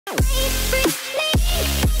Hey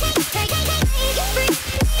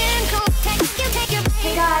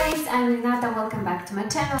guys, I'm Renata, welcome back to my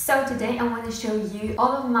channel. So today I want to show you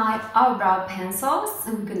all of my eyebrow pencils.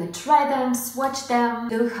 I'm gonna try them, swatch them,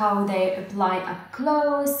 look how they apply up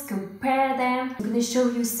close, compare them. I'm gonna show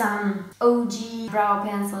you some OG brow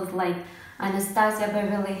pencils like Anastasia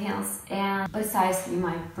Beverly Hills and precisely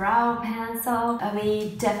my brow pencil.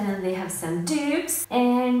 We definitely have some dupes,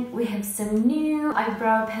 and we have some new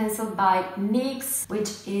eyebrow pencil by NYX,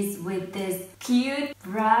 which is with this cute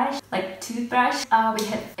brush, like toothbrush. We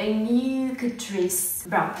have a new Catrice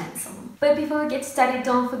brow pencil. But before we get started,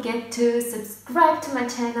 don't forget to subscribe to my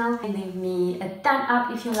channel and leave me a thumb up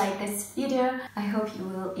if you like this video. I hope you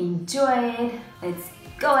will enjoy it. Let's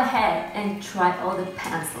go ahead and try all the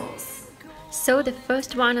pencils. So the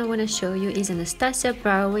first one I want to show you is Anastasia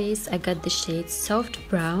Browies. I got the shade Soft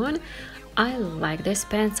Brown. I like this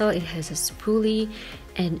pencil. It has a spoolie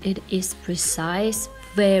and it is precise,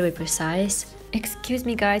 very precise. Excuse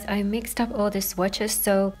me guys, I mixed up all the swatches,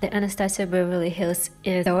 so the Anastasia Beverly Hills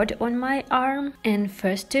is third on my arm, and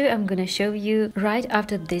first two I'm gonna show you right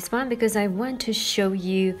after this one because I want to show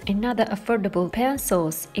you another affordable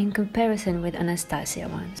pencils in comparison with Anastasia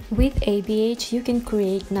ones. With ABH you can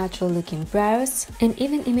create natural looking brows and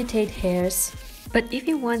even imitate hairs. But if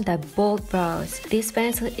you want that bold brows, this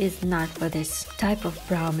pencil is not for this type of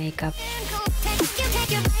brow makeup.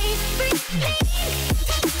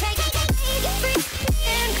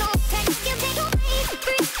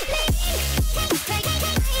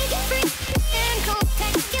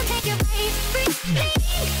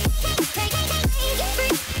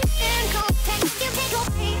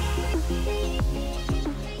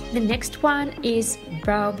 The next one is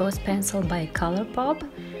Brow Boss Pencil by Colourpop.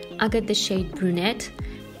 I got the shade Brunette,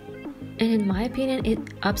 and in my opinion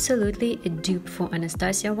it's absolutely a dupe for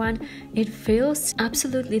Anastasia one. It feels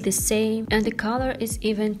absolutely the same and the color is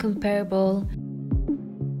even comparable.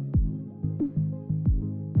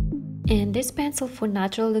 And this pencil for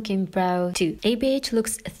natural looking brow too. ABH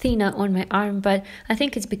looks thinner on my arm, but I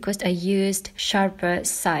think it's because I used sharper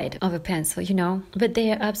side of a pencil, you know, but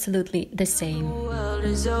they are absolutely the same. The world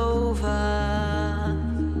is over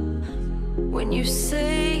when you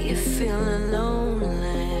say you're feeling lonely.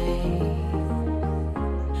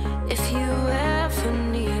 If you ever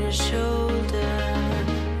need a shoulder,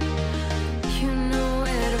 you know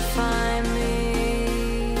where to find me.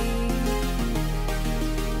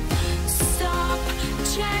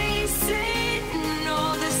 Chasing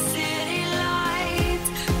all the city lights,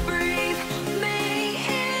 breathe me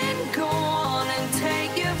in, go on and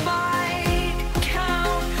take your bite.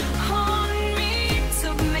 Count on me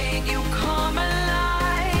to make you come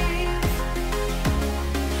alive.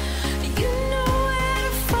 You know where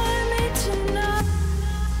to find me tonight.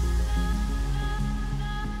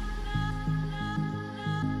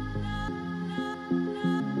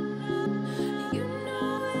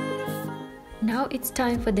 Now it's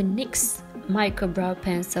time for the NYX micro brow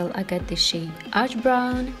pencil. I got the shade Ash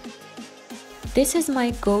Brown. This is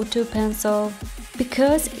my go-to pencil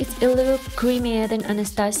because it's a little creamier than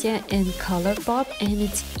Anastasia and Colourpop, and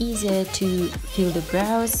it's easier to fill the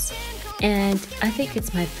brows, and I think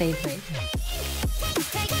it's my favorite.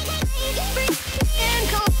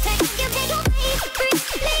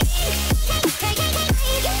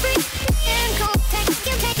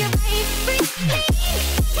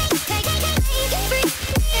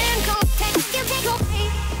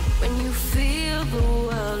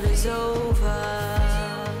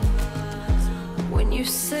 You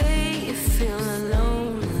say you're feeling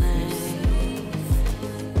lonely.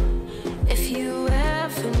 If you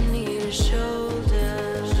ever need a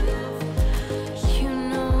shoulder, you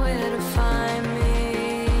know where to find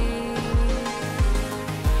me.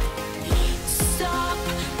 Stop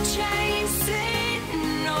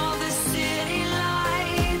chasing all the city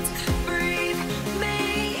lights, breathe me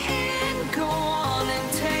in, go on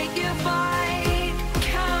and take your bite.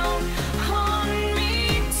 Count on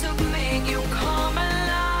me to make you come alive.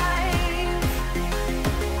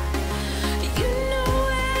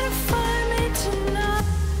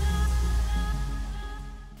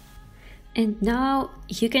 And now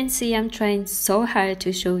you can see I'm trying so hard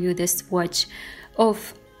to show you the swatch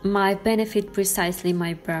of my Benefit Precisely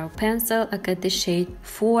My Brow Pencil. I got the shade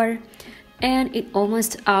 4 and it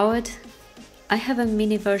almost out. I have a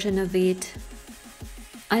mini version of it.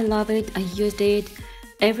 I love it. I used it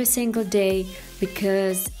every single day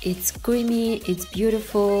because it's creamy, it's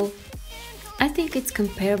beautiful. I think it's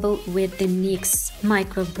comparable with the NYX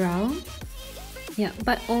Micro Brow. Yeah,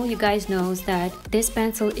 but all you guys knows that this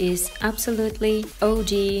pencil is absolutely OG,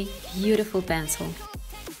 beautiful pencil.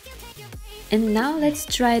 And now let's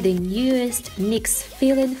try the newest NYX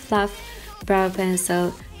fill&fluff brow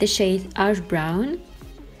pencil, the shade Ash Brown.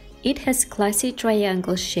 It has classy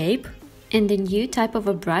triangle shape, and the new type of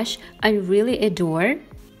a brush I really adore.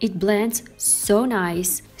 It blends so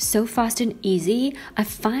nice, so fast and easy. I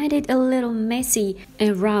find it a little messy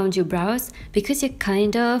around your brows because you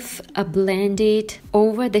kind of blend it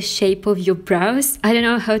over the shape of your brows. I don't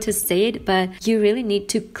know how to say it, but you really need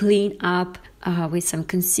to clean up with some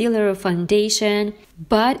concealer or foundation,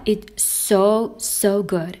 but it's so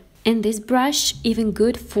good. And this brush even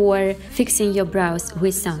good for fixing your brows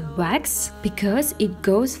with some wax because it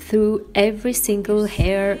goes through every single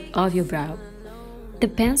hair of your brow. The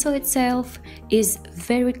pencil itself is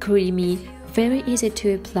very creamy, very easy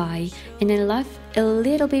to apply, and I love a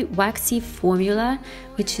little bit waxy formula,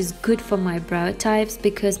 which is good for my brow types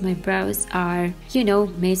because my brows are, you know,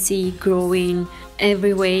 messy, growing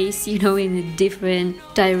every ways, you know, in a different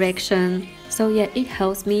direction. So yeah, it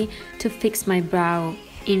helps me to fix my brow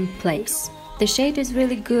in place. The shade is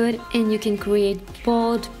really good and you can create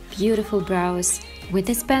bold, beautiful brows with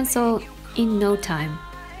this pencil in no time.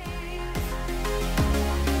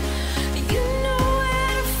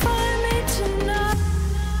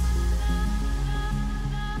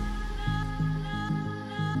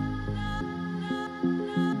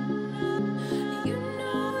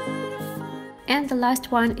 And the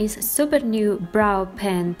last one is super new Brow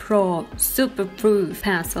Pen Pro Super Proof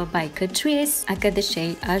Pencil by Catrice. I got the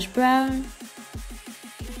shade Ash Brown.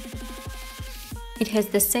 It has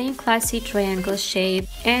the same classy triangle shape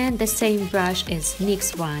and the same brush as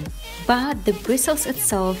NYX one. But the bristles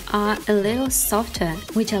itself are a little softer,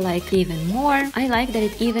 which I like even more. I like that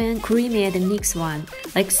it's even creamier than NYX one,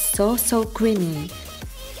 like so creamy.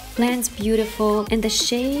 Blends beautiful, and the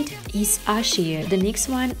shade is ashier. The NYX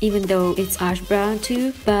one, even though it's ash brown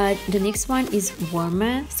too, but the NYX one is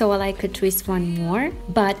warmer, so I like Catrice one more.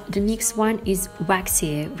 But the NYX one is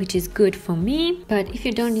waxier, which is good for me. But if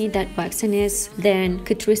you don't need that waxiness, then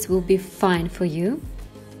Catrice will be fine for you.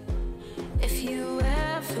 If you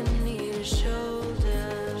ever need a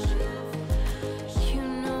shoulder, you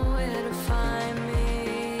know where to find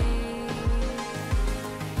me.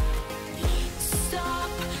 Stop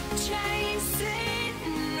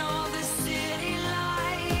chasing all the city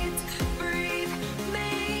lights. Breathe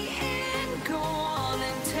me in, go on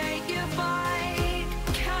and take your bite.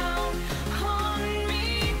 Count on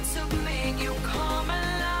me to make you come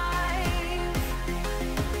alive.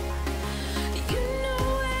 You know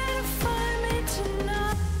where to find me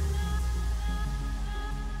tonight.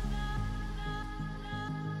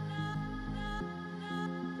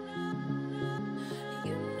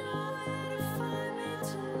 You know where to find me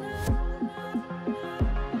tonight.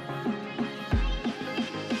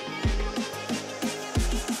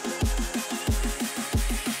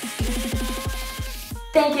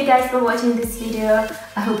 Thank you guys for watching this video.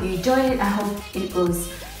 I hope you enjoyed it. I hope it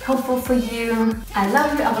was helpful for you. I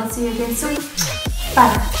love you. I will see you again soon.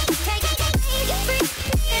 Bye.